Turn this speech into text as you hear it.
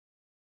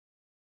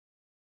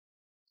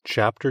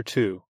Chapter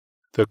 2.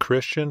 The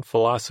Christian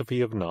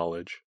Philosophy of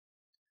Knowledge.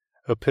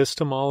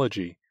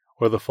 Epistemology,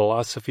 or the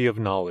philosophy of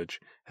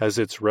knowledge, has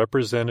its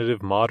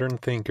representative modern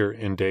thinker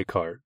in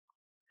Descartes.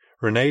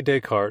 René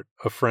Descartes,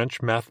 a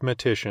French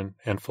mathematician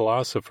and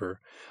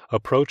philosopher,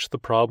 approached the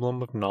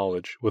problem of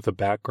knowledge with a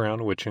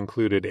background which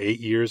included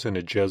 8 years in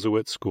a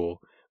Jesuit school,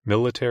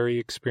 military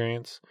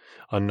experience,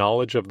 a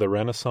knowledge of the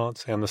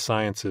Renaissance and the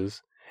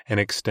sciences, and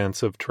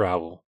extensive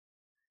travel.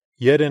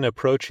 Yet in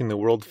approaching the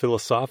world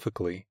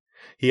philosophically,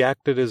 he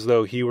acted as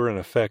though he were in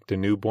effect a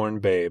newborn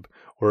babe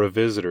or a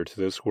visitor to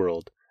this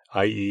world,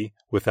 i.e.,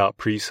 without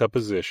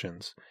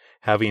presuppositions,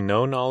 having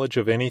no knowledge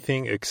of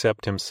anything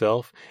except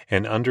himself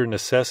and under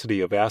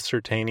necessity of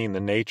ascertaining the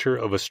nature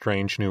of a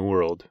strange new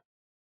world.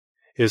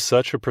 Is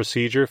such a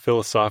procedure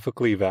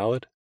philosophically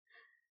valid?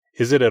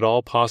 Is it at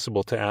all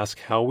possible to ask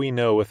how we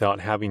know without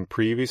having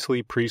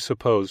previously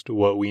presupposed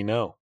what we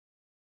know?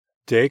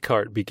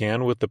 Descartes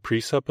began with the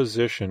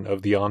presupposition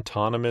of the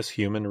autonomous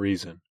human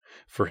reason.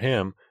 For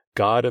him,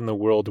 God and the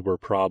world were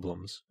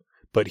problems,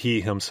 but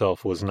he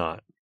himself was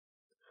not.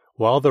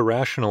 While the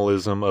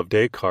rationalism of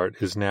Descartes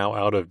is now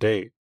out of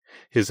date,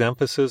 his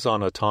emphasis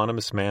on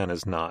autonomous man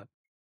is not.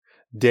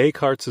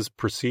 Descartes'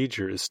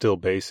 procedure is still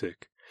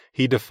basic.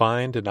 He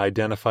defined and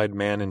identified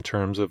man in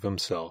terms of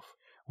himself,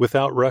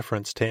 without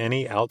reference to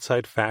any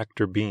outside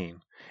fact or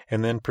being,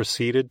 and then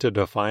proceeded to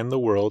define the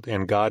world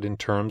and God in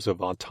terms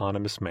of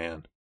autonomous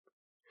man.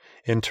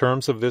 In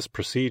terms of this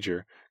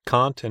procedure,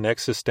 Kant and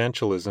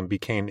existentialism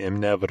became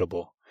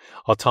inevitable.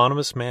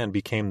 Autonomous man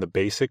became the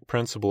basic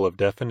principle of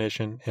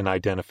definition and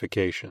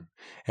identification,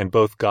 and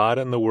both God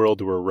and the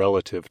world were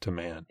relative to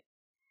man.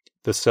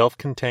 The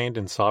self-contained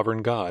and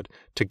sovereign God,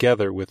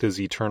 together with his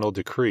eternal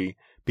decree,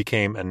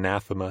 became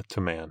anathema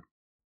to man.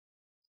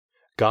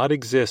 God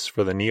exists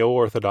for the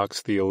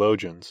neo-Orthodox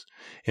theologians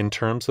in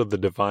terms of the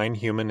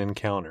divine-human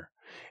encounter,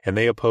 and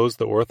they oppose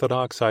the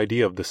Orthodox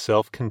idea of the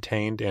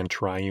self-contained and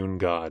triune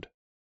God.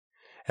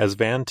 As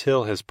Van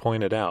Til has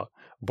pointed out,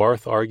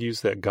 Barth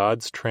argues that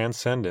God's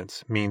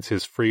transcendence means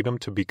his freedom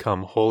to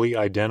become wholly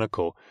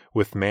identical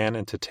with man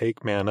and to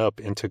take man up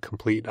into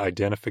complete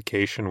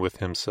identification with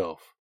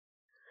himself.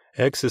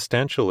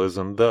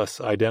 Existentialism thus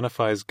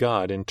identifies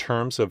God in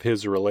terms of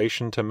his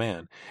relation to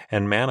man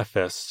and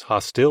manifests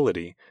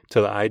hostility to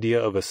the idea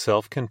of a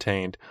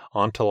self-contained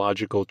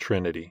ontological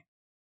trinity.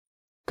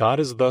 God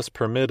is thus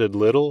permitted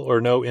little or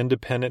no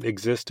independent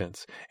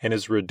existence and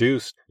is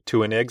reduced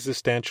to an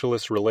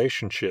existentialist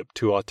relationship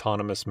to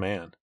autonomous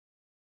man.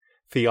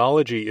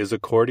 Theology is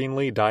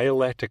accordingly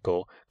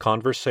dialectical,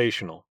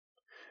 conversational.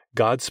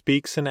 God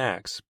speaks and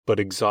acts, but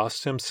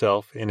exhausts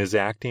himself in his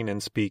acting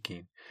and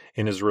speaking,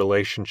 in his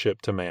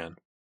relationship to man.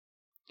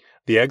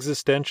 The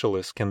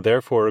existentialist can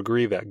therefore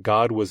agree that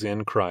God was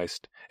in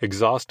Christ,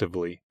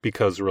 exhaustively,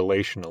 because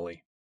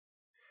relationally.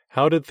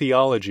 How did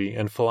theology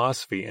and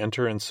philosophy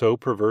enter in so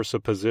perverse a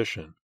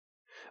position?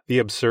 The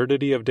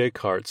absurdity of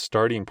Descartes'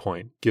 starting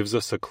point gives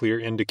us a clear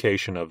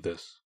indication of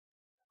this.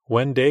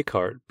 When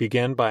Descartes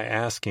began by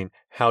asking,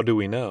 "How do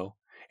we know?"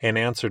 and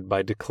answered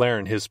by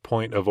declaring his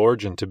point of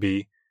origin to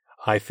be,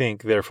 "I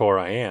think, therefore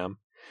I am,"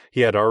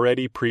 he had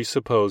already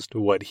presupposed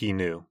what he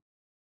knew.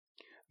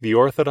 The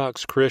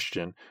Orthodox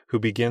Christian, who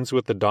begins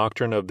with the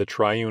doctrine of the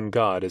triune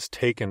God as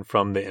taken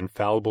from the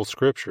infallible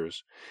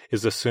Scriptures,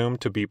 is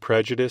assumed to be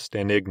prejudiced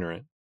and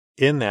ignorant,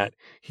 in that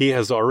he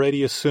has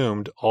already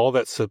assumed all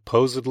that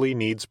supposedly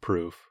needs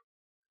proof.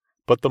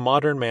 But the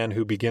modern man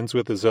who begins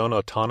with his own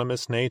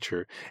autonomous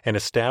nature and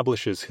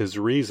establishes his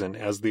reason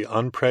as the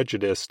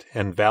unprejudiced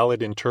and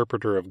valid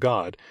interpreter of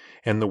God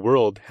and the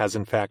world has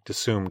in fact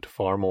assumed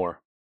far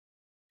more.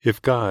 If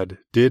God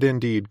did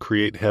indeed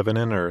create heaven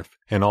and earth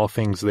and all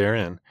things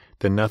therein,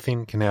 then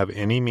nothing can have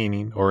any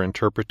meaning or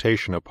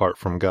interpretation apart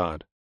from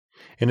God.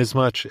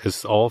 Inasmuch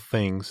as all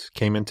things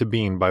came into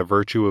being by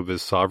virtue of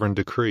his sovereign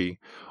decree,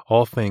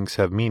 all things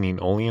have meaning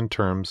only in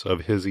terms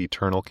of his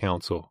eternal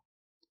counsel.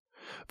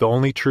 The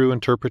only true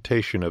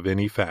interpretation of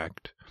any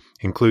fact,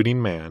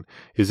 including man,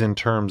 is in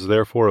terms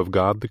therefore of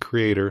God the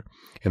Creator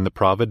and the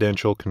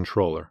providential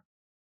controller.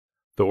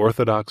 The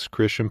Orthodox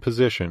Christian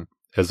position,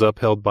 as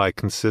upheld by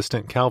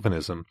consistent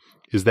Calvinism,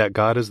 is that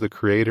God is the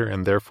creator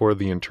and therefore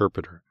the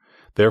interpreter.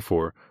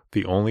 Therefore,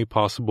 the only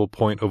possible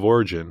point of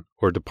origin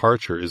or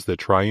departure is the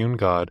triune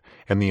God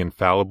and the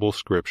infallible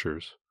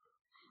Scriptures.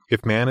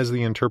 If man is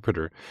the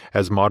interpreter,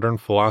 as modern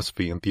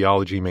philosophy and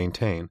theology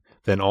maintain,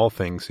 then all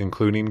things,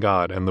 including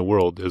God and the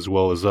world as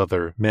well as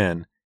other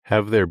men,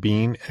 have their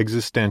being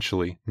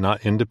existentially,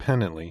 not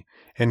independently,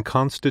 and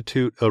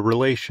constitute a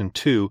relation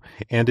to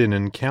and an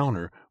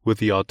encounter with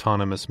the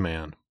autonomous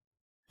man.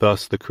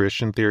 Thus, the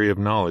Christian theory of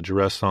knowledge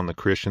rests on the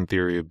Christian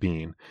theory of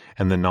being,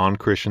 and the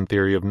non-Christian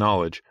theory of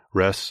knowledge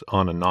rests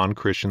on a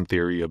non-Christian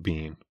theory of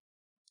being.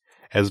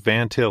 As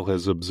Van Til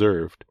has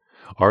observed,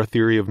 our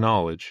theory of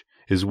knowledge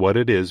is what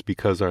it is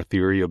because our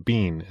theory of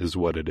being is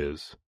what it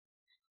is.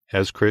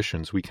 As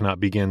Christians, we cannot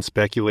begin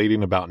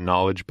speculating about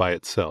knowledge by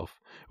itself.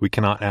 We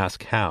cannot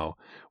ask how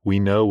we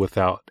know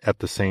without at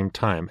the same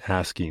time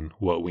asking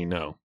what we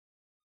know.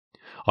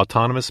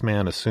 Autonomous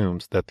man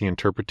assumes that the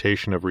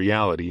interpretation of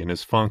reality in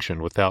his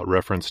function without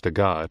reference to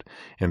God,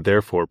 and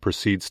therefore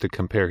proceeds to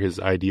compare his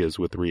ideas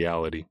with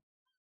reality.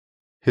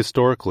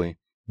 Historically,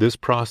 this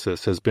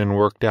process has been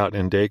worked out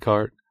in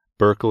Descartes,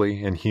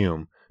 Berkeley, and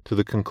Hume to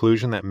the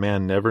conclusion that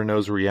man never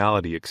knows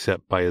reality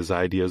except by his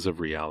ideas of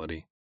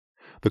reality.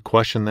 The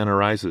question then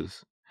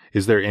arises,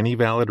 is there any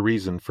valid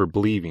reason for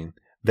believing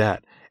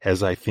that,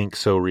 as I think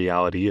so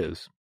reality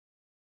is?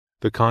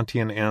 The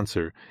Kantian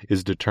answer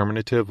is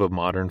determinative of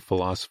modern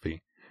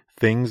philosophy.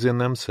 Things in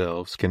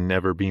themselves can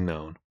never be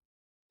known.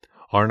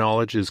 Our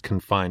knowledge is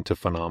confined to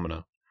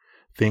phenomena,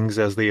 things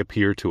as they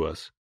appear to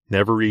us,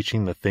 never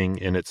reaching the thing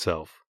in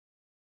itself.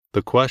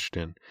 The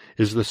question,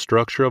 is the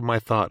structure of my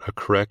thought a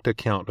correct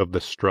account of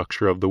the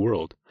structure of the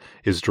world,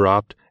 is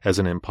dropped as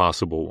an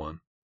impossible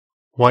one.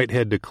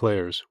 Whitehead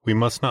declares we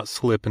must not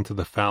slip into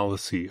the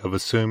fallacy of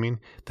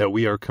assuming that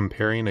we are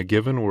comparing a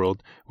given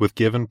world with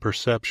given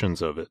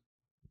perceptions of it.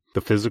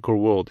 The physical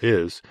world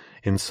is,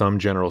 in some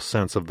general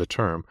sense of the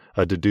term,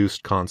 a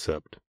deduced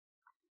concept.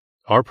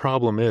 Our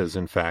problem is,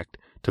 in fact,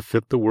 to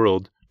fit the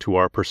world to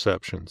our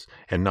perceptions,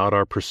 and not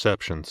our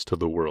perceptions to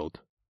the world.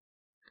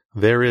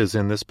 There is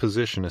in this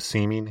position a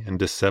seeming and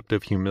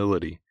deceptive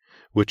humility,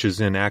 which is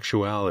in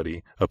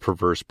actuality a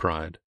perverse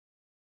pride.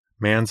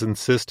 Man's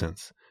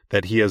insistence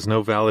that he has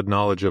no valid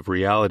knowledge of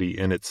reality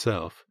in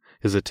itself,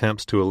 his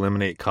attempts to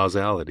eliminate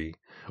causality,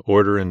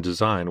 order and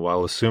design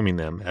while assuming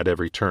them at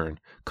every turn,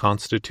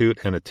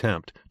 constitute an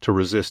attempt to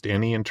resist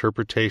any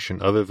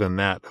interpretation other than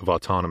that of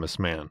autonomous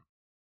man.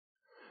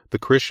 The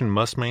Christian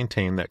must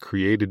maintain that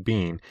created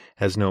being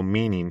has no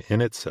meaning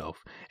in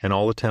itself, and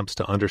all attempts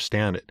to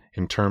understand it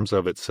in terms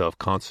of itself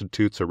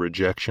constitutes a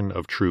rejection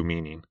of true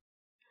meaning.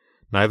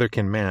 Neither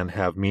can man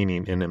have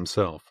meaning in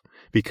himself,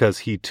 because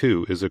he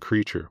too is a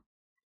creature.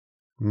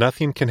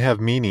 Nothing can have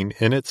meaning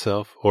in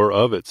itself or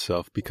of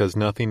itself because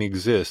nothing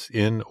exists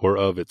in or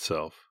of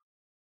itself.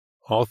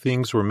 All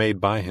things were made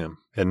by him,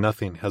 and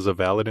nothing has a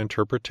valid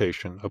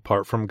interpretation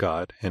apart from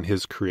God and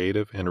his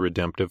creative and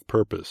redemptive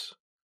purpose.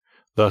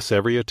 Thus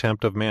every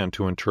attempt of man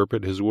to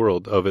interpret his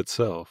world of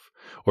itself,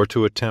 or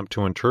to attempt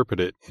to interpret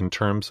it in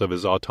terms of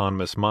his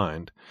autonomous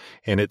mind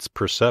and its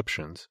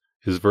perceptions,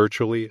 is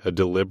virtually a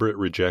deliberate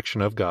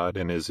rejection of God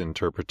and his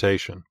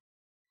interpretation.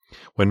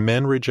 When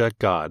men reject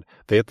God,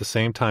 they at the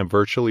same time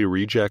virtually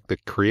reject the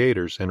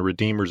Creator's and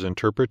Redeemer's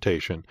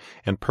interpretation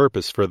and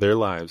purpose for their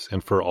lives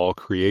and for all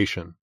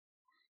creation.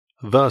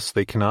 Thus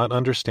they cannot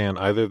understand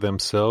either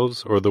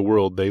themselves or the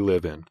world they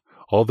live in,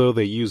 although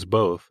they use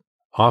both,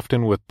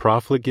 often with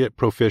profligate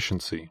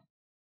proficiency.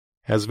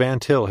 As Van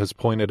Til has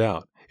pointed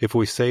out, if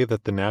we say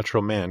that the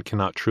natural man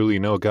cannot truly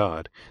know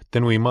God,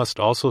 then we must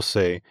also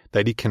say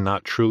that he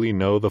cannot truly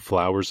know the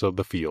flowers of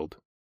the field.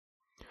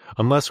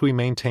 Unless we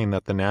maintain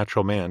that the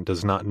natural man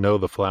does not know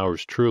the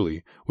flowers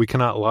truly, we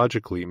cannot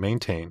logically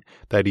maintain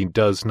that he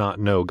does not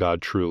know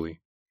God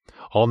truly.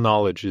 All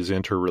knowledge is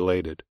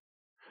interrelated.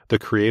 The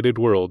created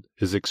world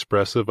is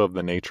expressive of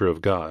the nature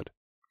of God.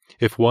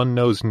 If one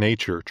knows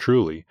nature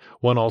truly,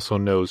 one also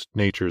knows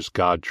nature's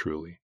God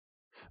truly.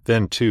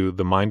 Then, too,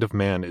 the mind of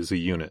man is a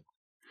unit.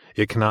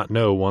 It cannot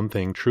know one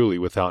thing truly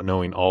without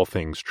knowing all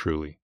things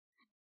truly.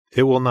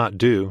 It will not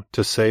do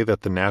to say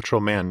that the natural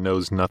man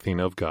knows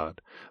nothing of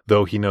God,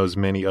 though he knows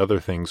many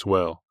other things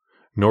well,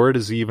 nor it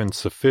is even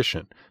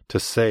sufficient to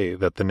say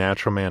that the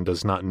natural man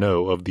does not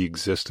know of the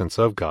existence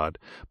of God,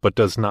 but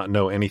does not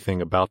know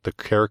anything about the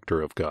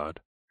character of God.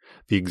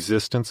 The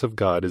existence of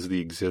God is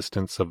the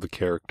existence of the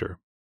character.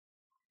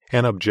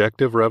 An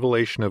objective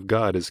revelation of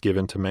God is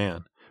given to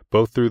man,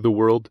 both through the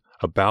world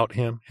about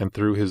him and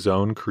through his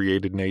own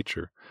created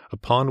nature,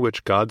 upon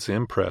which God's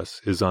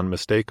impress is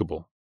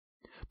unmistakable.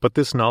 But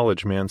this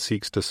knowledge man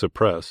seeks to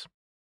suppress.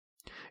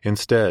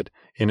 Instead,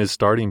 in his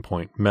starting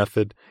point,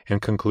 method,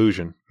 and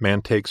conclusion,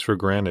 man takes for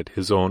granted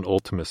his own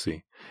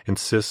ultimacy,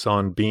 insists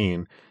on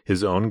being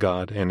his own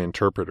God and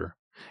interpreter,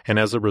 and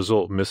as a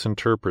result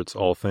misinterprets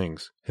all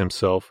things,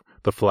 himself,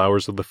 the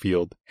flowers of the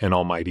field, and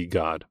Almighty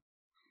God.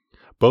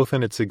 Both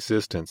in its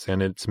existence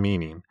and its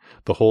meaning,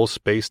 the whole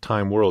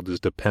space-time world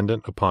is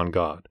dependent upon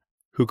God,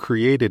 who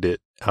created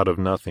it out of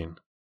nothing.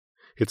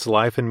 Its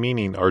life and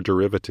meaning are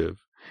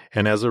derivative,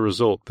 and as a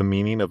result the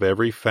meaning of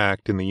every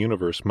fact in the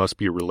universe must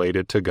be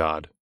related to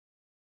God.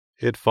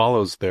 It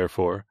follows,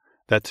 therefore,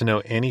 that to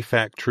know any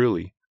fact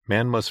truly,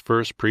 man must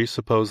first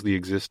presuppose the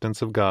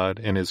existence of God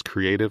and his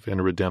creative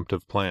and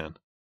redemptive plan.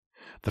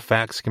 The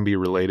facts can be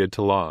related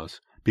to laws,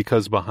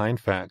 because behind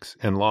facts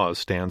and laws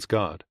stands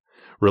God,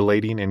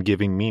 relating and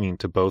giving meaning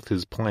to both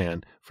his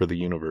plan for the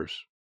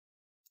universe.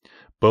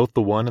 Both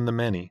the one and the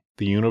many,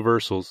 the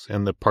universals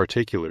and the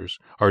particulars,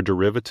 are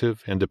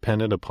derivative and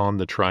dependent upon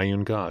the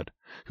triune God,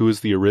 who is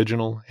the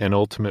original and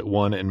ultimate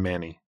one and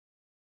many.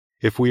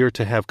 If we are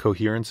to have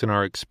coherence in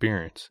our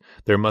experience,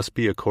 there must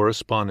be a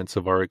correspondence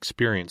of our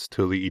experience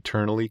to the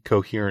eternally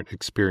coherent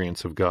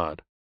experience of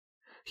God.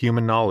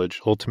 Human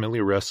knowledge ultimately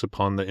rests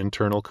upon the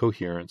internal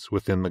coherence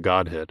within the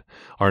Godhead.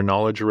 Our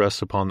knowledge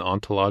rests upon the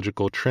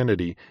ontological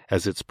Trinity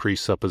as its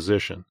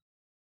presupposition.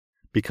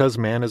 Because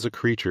man is a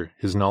creature,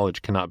 his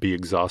knowledge cannot be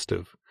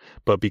exhaustive,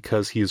 but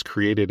because he is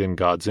created in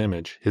God's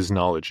image, his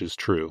knowledge is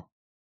true.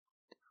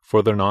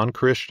 For the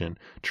non-Christian,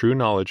 true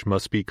knowledge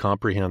must be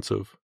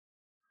comprehensive.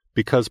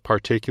 Because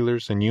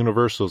particulars and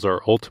universals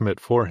are ultimate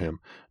for him,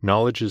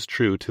 knowledge is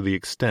true to the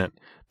extent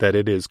that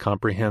it is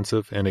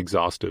comprehensive and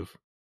exhaustive.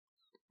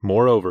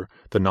 Moreover,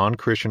 the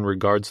non-Christian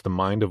regards the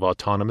mind of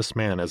autonomous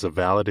man as a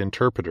valid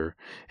interpreter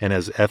and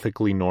as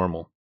ethically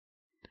normal.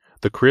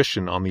 The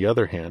Christian, on the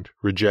other hand,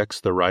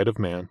 rejects the right of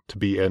man to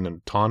be an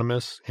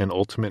autonomous and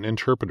ultimate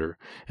interpreter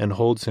and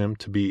holds him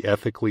to be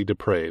ethically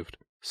depraved,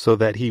 so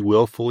that he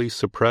willfully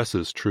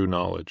suppresses true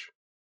knowledge.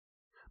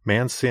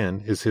 Man's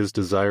sin is his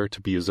desire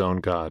to be his own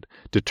God,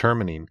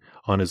 determining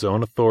on his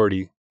own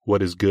authority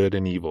what is good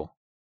and evil.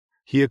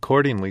 He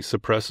accordingly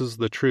suppresses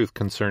the truth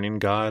concerning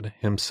God,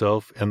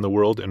 himself, and the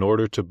world in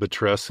order to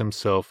buttress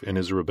himself in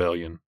his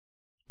rebellion.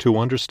 To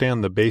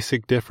understand the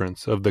basic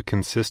difference of the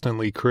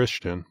consistently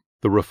Christian,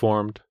 the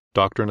Reformed,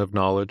 doctrine of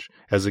knowledge,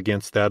 as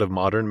against that of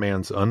modern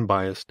man's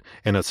unbiased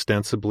and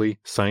ostensibly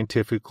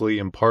scientifically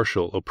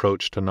impartial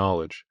approach to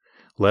knowledge,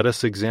 let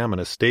us examine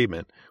a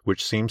statement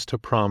which seems to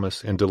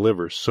promise and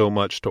deliver so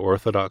much to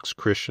orthodox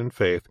Christian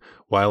faith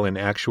while in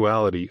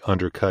actuality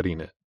undercutting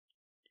it.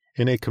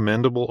 In a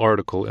commendable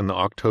article in the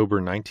October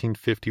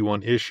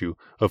 1951 issue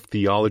of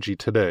Theology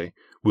Today,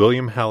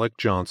 William Halleck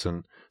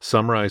Johnson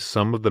summarized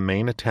some of the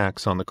main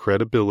attacks on the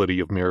credibility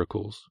of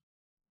miracles.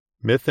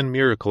 Myth and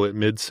Miracle at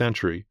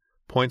Mid-Century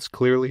points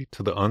clearly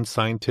to the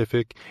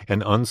unscientific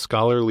and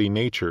unscholarly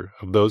nature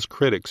of those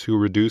critics who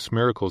reduce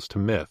miracles to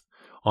myth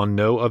on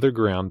no other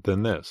ground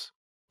than this: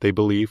 they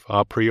believe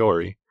a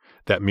priori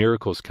that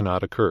miracles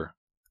cannot occur,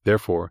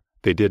 therefore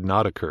they did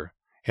not occur,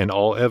 and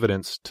all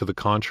evidence to the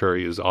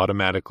contrary is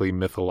automatically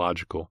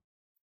mythological.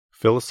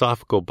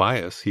 Philosophical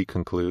bias, he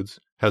concludes,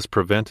 has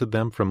prevented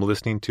them from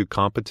listening to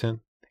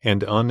competent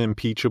and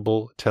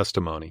unimpeachable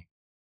testimony.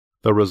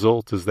 The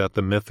result is that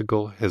the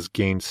mythical has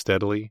gained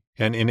steadily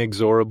and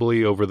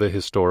inexorably over the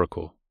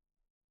historical.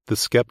 The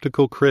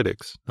skeptical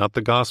critics, not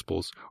the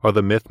Gospels, are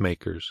the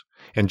myth-makers,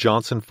 and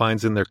Johnson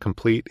finds in their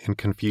complete and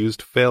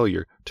confused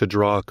failure to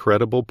draw a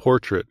credible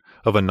portrait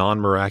of a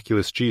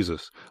non-miraculous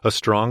Jesus a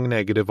strong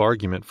negative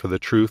argument for the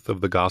truth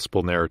of the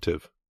Gospel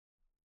narrative.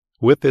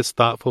 With this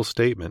thoughtful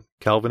statement,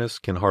 Calvinists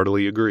can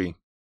heartily agree.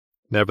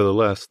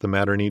 Nevertheless, the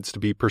matter needs to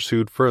be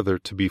pursued further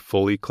to be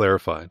fully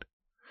clarified.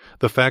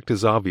 The fact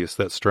is obvious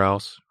that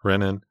Strauss,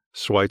 Renan,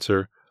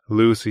 Schweitzer,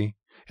 Lucy,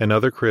 and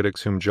other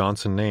critics whom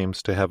Johnson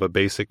names to have a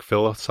basic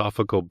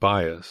philosophical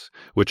bias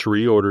which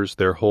reorders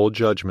their whole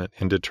judgment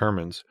and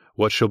determines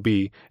what shall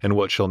be and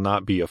what shall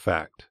not be a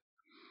fact.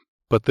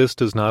 But this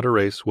does not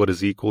erase what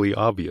is equally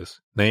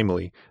obvious,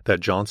 namely, that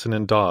Johnson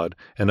and Dodd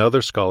and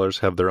other scholars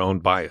have their own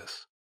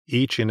bias,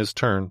 each in his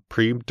turn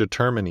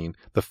predetermining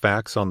the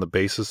facts on the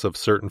basis of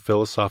certain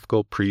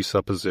philosophical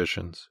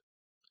presuppositions.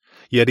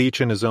 Yet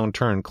each in his own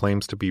turn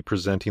claims to be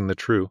presenting the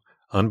true,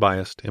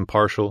 unbiased,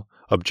 impartial,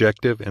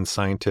 objective, and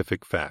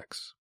scientific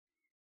facts.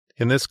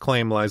 In this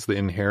claim lies the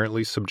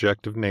inherently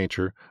subjective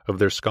nature of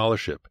their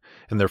scholarship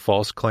and their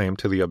false claim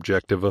to the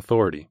objective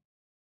authority.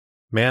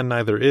 Man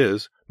neither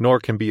is nor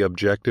can be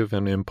objective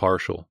and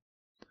impartial.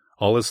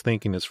 All his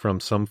thinking is from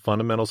some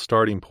fundamental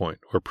starting point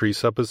or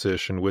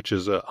presupposition which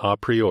is a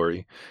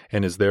priori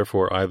and is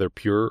therefore either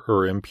pure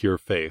or impure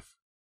faith.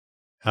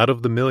 Out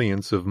of the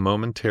millions of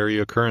momentary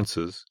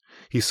occurrences,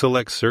 he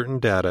selects certain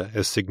data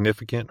as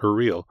significant or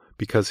real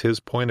because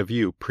his point of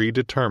view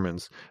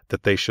predetermines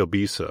that they shall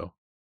be so.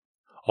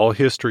 All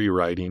history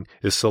writing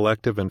is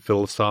selective and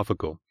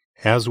philosophical,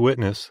 as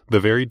witness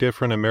the very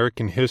different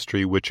American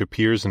history which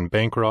appears in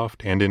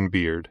Bancroft and in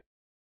Beard.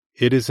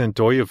 It is in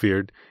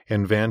Dooyeweerd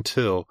and Van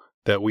Til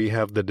that we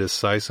have the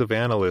decisive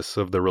analysis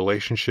of the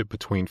relationship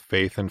between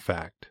faith and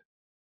fact.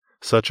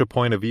 Such a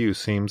point of view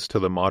seems to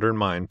the modern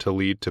mind to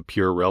lead to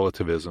pure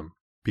relativism,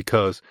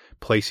 because,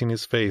 placing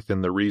his faith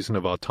in the reason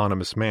of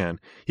autonomous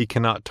man, he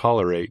cannot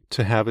tolerate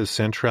to have his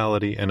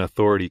centrality and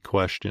authority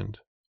questioned.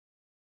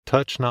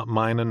 "Touch not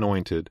mine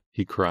anointed,"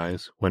 he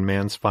cries, when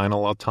man's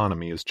final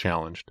autonomy is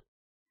challenged.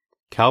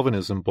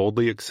 Calvinism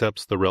boldly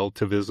accepts the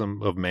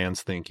relativism of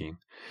man's thinking.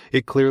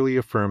 It clearly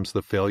affirms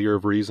the failure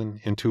of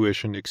reason,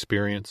 intuition,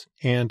 experience,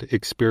 and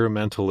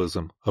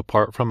experimentalism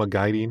apart from a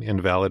guiding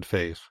and valid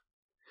faith.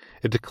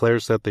 It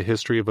declares that the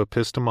history of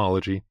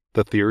epistemology,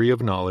 the theory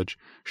of knowledge,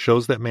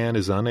 shows that man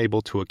is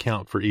unable to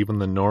account for even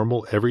the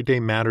normal everyday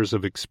matters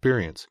of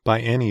experience by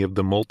any of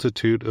the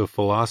multitude of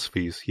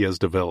philosophies he has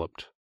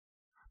developed.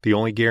 The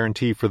only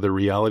guarantee for the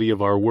reality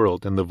of our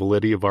world and the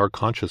validity of our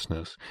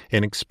consciousness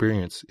and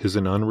experience is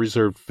an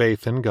unreserved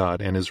faith in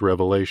God and His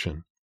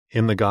revelation,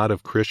 in the God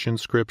of Christian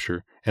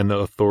Scripture and the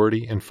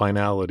authority and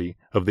finality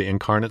of the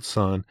incarnate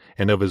Son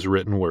and of His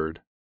written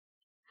Word.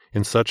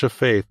 In such a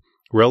faith,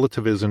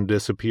 relativism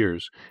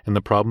disappears, and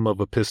the problem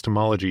of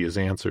epistemology is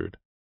answered.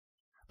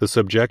 The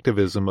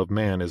subjectivism of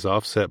man is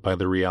offset by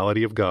the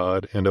reality of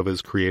God and of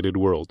His created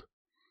world.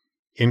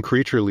 In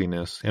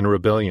creatureliness and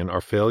rebellion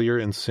our failure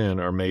and sin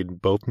are made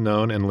both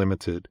known and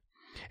limited.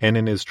 and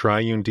in his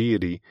triune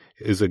deity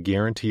is a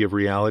guarantee of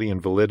reality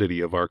and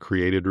validity of our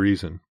created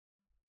reason.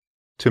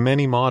 To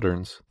many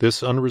moderns,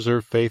 this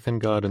unreserved faith in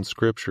God and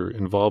Scripture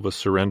involve a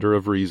surrender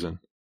of reason.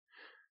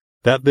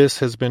 That this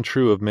has been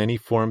true of many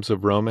forms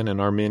of Roman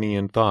and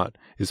Arminian thought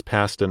is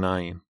past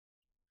denying.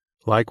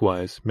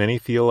 Likewise, many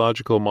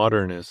theological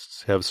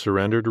modernists have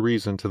surrendered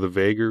reason to the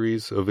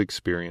vagaries of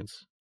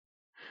experience.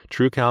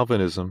 True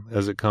Calvinism,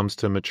 as it comes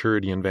to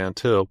maturity in Van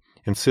Til,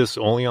 insists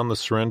only on the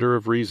surrender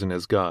of reason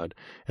as God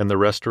and the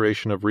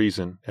restoration of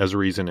reason as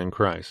reason in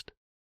Christ.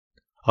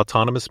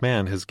 Autonomous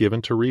man has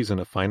given to reason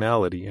a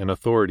finality and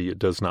authority it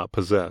does not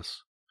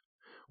possess.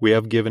 We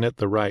have given it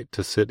the right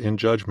to sit in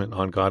judgment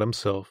on God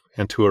himself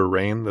and to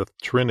arraign the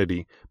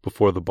Trinity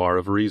before the bar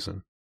of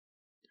reason.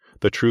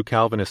 The true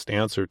Calvinist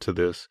answer to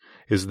this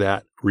is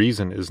that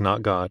reason is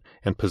not God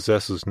and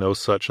possesses no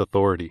such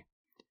authority.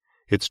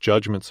 Its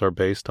judgments are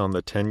based on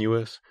the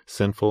tenuous,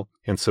 sinful,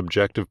 and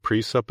subjective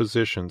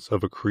presuppositions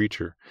of a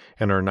creature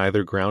and are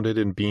neither grounded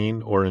in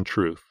being or in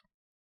truth.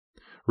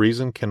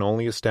 Reason can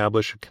only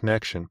establish a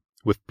connection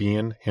with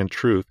being and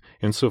truth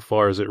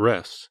insofar as it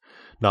rests,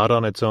 not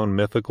on its own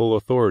mythical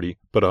authority,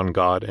 but on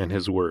God and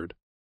His Word.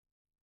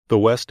 The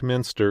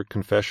Westminster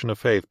Confession of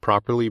Faith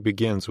properly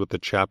begins with a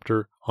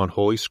chapter on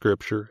Holy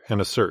Scripture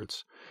and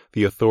asserts,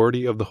 "The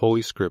authority of the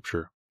Holy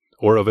Scripture,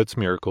 or of its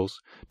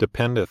miracles,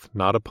 dependeth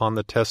not upon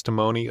the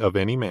testimony of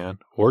any man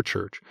or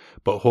church,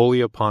 but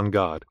wholly upon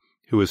God,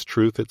 who is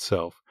truth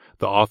itself,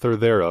 the author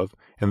thereof,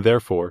 and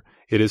therefore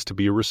it is to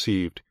be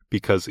received,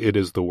 because it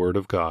is the Word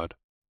of God.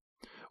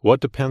 What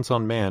depends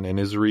on man and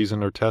his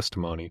reason or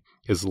testimony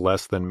is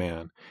less than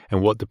man,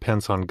 and what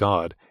depends on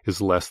God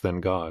is less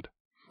than God.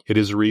 It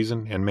is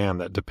reason and man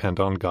that depend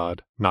on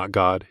God, not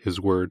God, His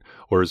Word,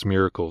 or His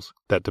miracles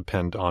that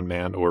depend on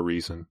man or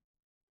reason."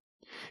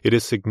 It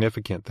is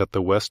significant that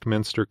the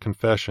Westminster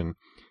Confession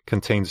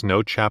contains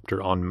no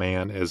chapter on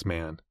man as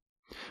man,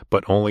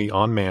 but only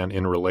on man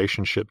in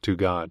relationship to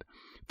God,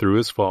 through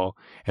his fall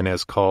and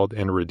as called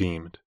and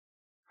redeemed.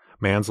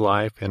 Man's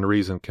life and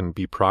reason can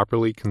be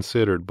properly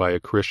considered by a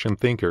Christian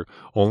thinker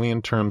only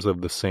in terms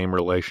of the same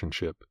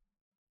relationship.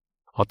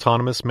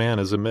 Autonomous man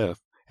is a myth,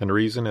 and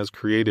reason as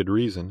created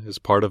reason is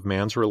part of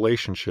man's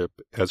relationship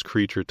as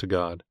creature to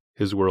God,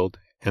 His world,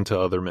 and to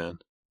other men.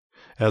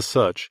 As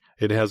such,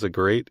 it has a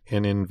great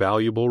and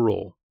invaluable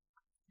role.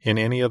 In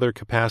any other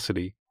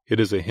capacity, it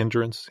is a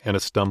hindrance and a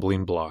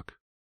stumbling block.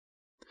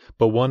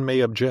 But one may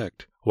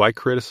object, why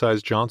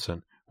criticize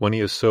Johnson when he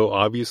is so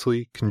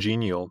obviously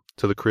congenial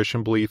to the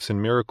Christian beliefs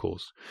in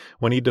miracles,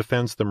 when he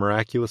defends the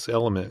miraculous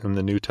element in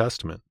the New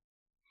Testament?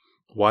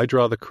 Why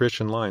draw the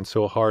Christian line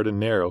so hard and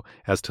narrow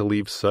as to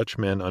leave such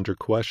men under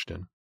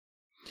question?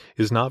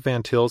 Is not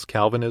Van Til's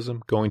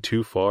Calvinism going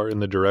too far in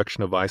the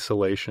direction of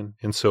isolation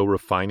in so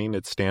refining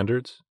its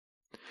standards?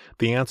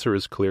 The answer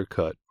is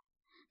clear-cut.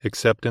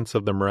 Acceptance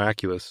of the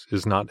miraculous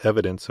is not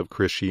evidence of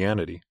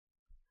Christianity.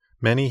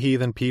 Many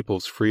heathen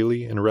peoples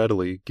freely and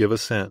readily give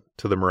assent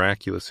to the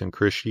miraculous in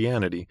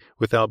Christianity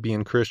without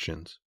being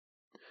Christians.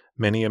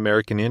 Many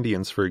American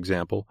Indians, for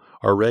example,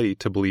 are ready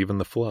to believe in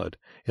the flood,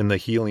 in the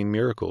healing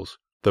miracles,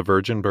 the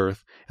virgin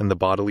birth, and the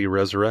bodily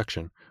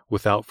resurrection,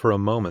 without for a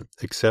moment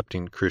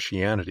accepting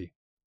Christianity.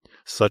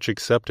 Such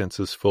acceptance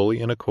is fully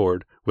in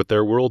accord with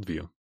their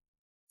worldview.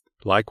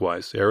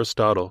 Likewise,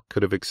 Aristotle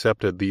could have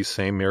accepted these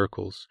same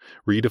miracles,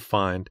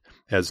 redefined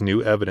as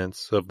new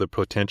evidence of the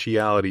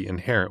potentiality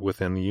inherent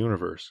within the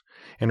universe,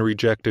 and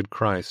rejected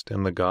Christ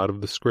and the God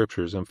of the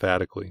Scriptures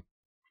emphatically.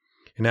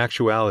 In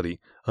actuality,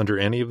 under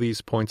any of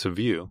these points of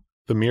view,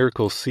 the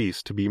miracles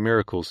cease to be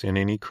miracles in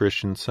any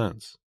Christian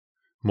sense.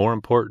 More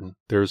important,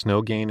 there is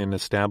no gain in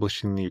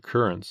establishing the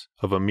occurrence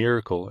of a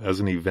miracle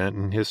as an event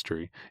in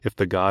history if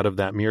the God of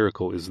that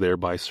miracle is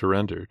thereby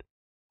surrendered.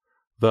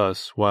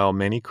 Thus, while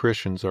many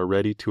Christians are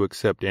ready to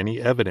accept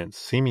any evidence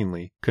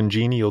seemingly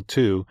congenial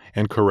to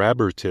and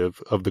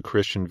corroborative of the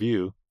Christian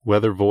view,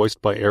 whether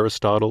voiced by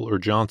Aristotle or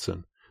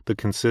Johnson, the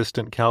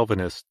consistent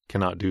Calvinist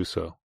cannot do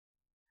so.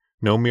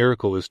 No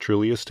miracle is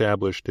truly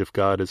established if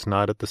God is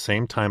not at the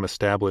same time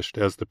established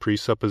as the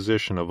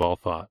presupposition of all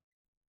thought.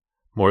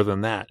 More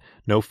than that,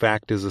 no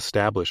fact is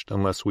established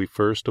unless we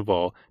first of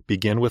all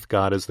begin with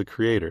God as the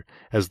Creator,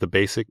 as the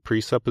basic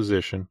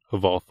presupposition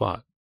of all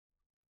thought.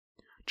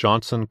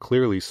 Johnson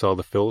clearly saw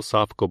the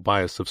philosophical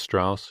bias of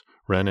Strauss,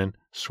 Renan,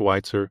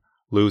 Schweitzer,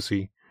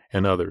 Lucy,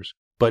 and others,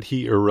 but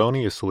he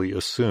erroneously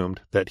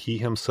assumed that he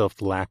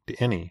himself lacked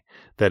any,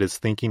 that his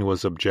thinking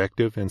was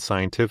objective and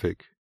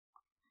scientific.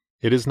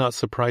 It is not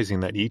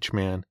surprising that each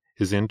man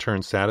is in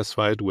turn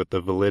satisfied with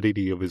the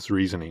validity of his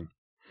reasoning,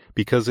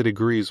 because it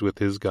agrees with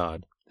his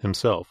God,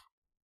 himself.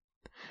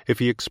 If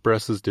he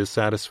expresses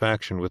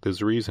dissatisfaction with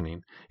his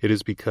reasoning, it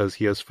is because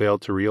he has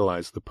failed to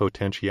realize the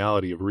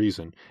potentiality of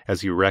reason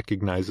as he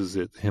recognizes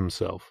it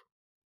himself.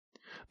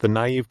 The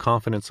naive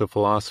confidence of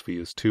philosophy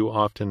is too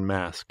often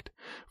masked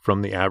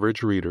from the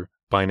average reader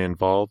by an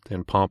involved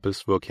and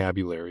pompous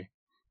vocabulary,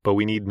 but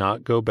we need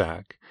not go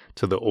back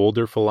to the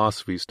older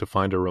philosophies to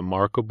find a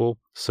remarkable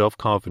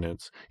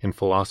self-confidence in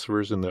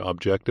philosophers in the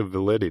objective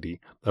validity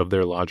of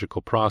their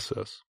logical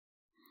process.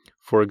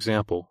 For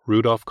example,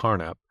 Rudolf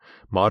Carnap,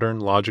 modern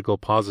logical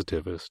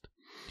positivist,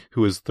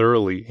 who is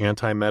thoroughly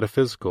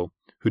anti-metaphysical,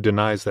 who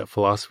denies that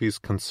philosophy's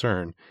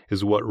concern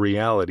is what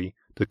reality,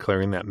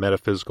 declaring that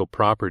metaphysical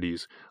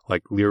properties,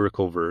 like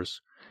lyrical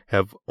verse,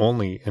 have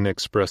only an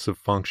expressive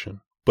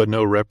function, but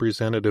no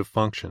representative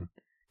function,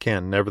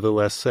 can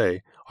nevertheless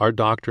say, our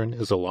doctrine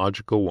is a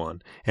logical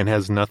one and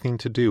has nothing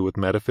to do with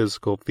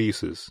metaphysical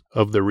thesis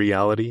of the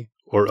reality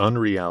or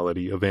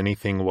unreality of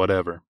anything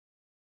whatever.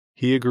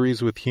 He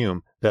agrees with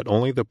Hume that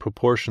only the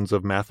proportions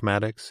of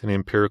mathematics and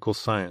empirical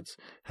science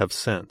have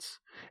sense,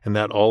 and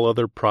that all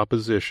other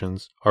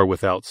propositions are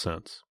without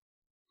sense.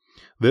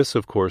 This,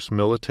 of course,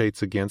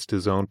 militates against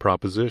his own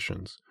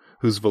propositions,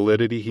 whose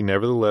validity he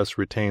nevertheless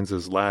retains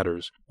as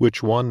ladders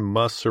which one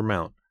must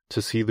surmount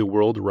to see the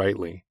world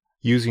rightly,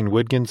 using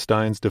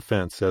Wittgenstein's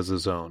defense as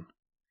his own.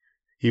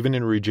 Even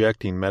in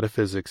rejecting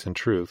metaphysics and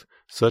truth,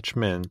 such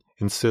men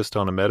insist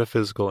on a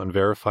metaphysical and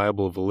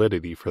verifiable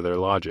validity for their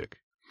logic.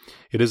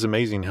 It is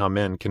amazing how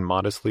men can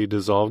modestly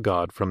dissolve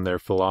God from their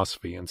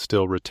philosophy and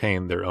still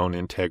retain their own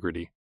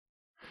integrity.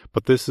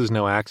 But this is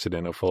no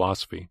accident of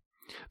philosophy.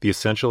 The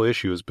essential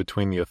issue is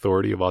between the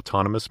authority of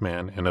autonomous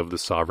man and of the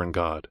sovereign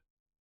God.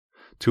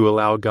 To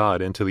allow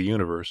God into the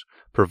universe,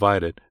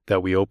 provided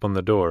that we open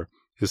the door,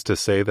 is to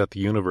say that the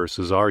universe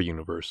is our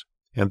universe,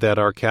 and that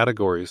our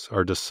categories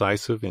are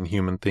decisive in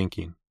human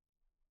thinking.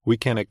 We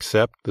can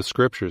accept the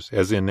Scriptures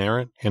as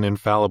inerrant and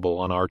infallible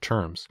on our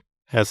terms,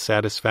 as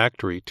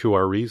satisfactory to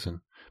our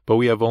reason, but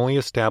we have only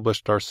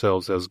established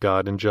ourselves as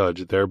God and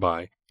judge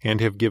thereby,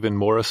 and have given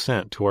more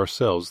assent to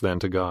ourselves than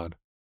to God.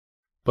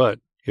 But,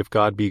 if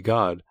God be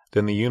God,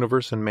 then the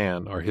universe and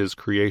man are his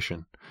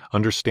creation,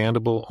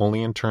 understandable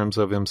only in terms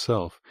of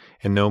himself,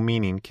 and no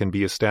meaning can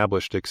be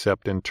established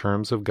except in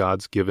terms of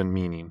God's given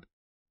meaning.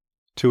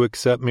 To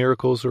accept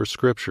miracles or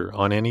Scripture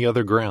on any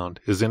other ground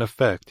is in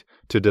effect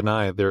to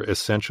deny their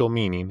essential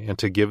meaning and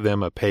to give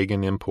them a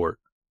pagan import.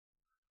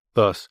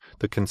 Thus,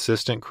 the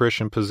consistent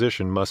Christian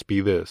position must be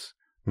this: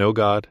 no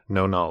God,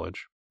 no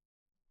knowledge.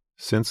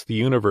 Since the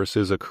universe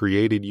is a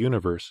created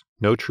universe,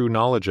 no true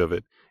knowledge of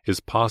it is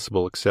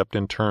possible except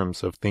in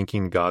terms of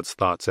thinking God's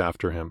thoughts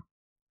after him.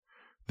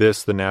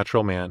 This the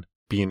natural man,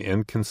 being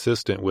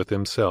inconsistent with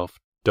himself,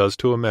 does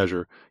to a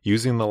measure,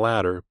 using the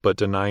latter but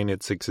denying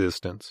its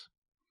existence.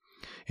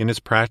 In his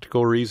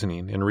practical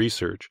reasoning and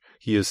research,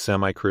 he is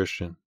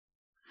semi-Christian.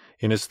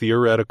 In his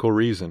theoretical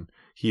reason,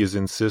 he is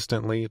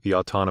insistently the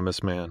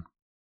autonomous man.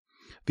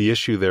 The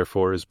issue,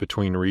 therefore, is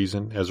between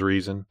reason as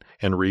reason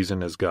and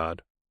reason as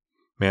God.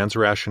 Man's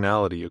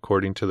rationality,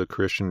 according to the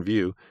Christian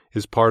view,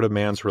 is part of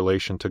man's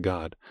relation to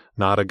God,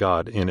 not a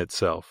God in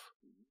itself.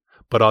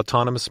 But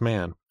autonomous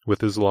man,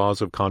 with his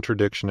laws of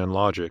contradiction and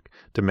logic,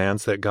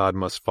 demands that God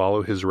must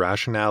follow his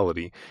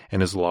rationality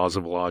and his laws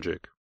of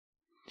logic.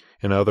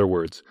 In other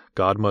words,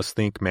 God must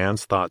think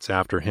man's thoughts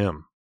after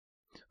him.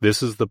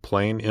 This is the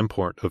plain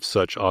import of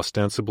such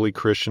ostensibly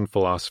Christian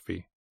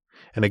philosophy,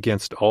 and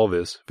against all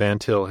this Van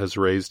Til has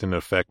raised an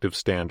effective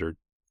standard.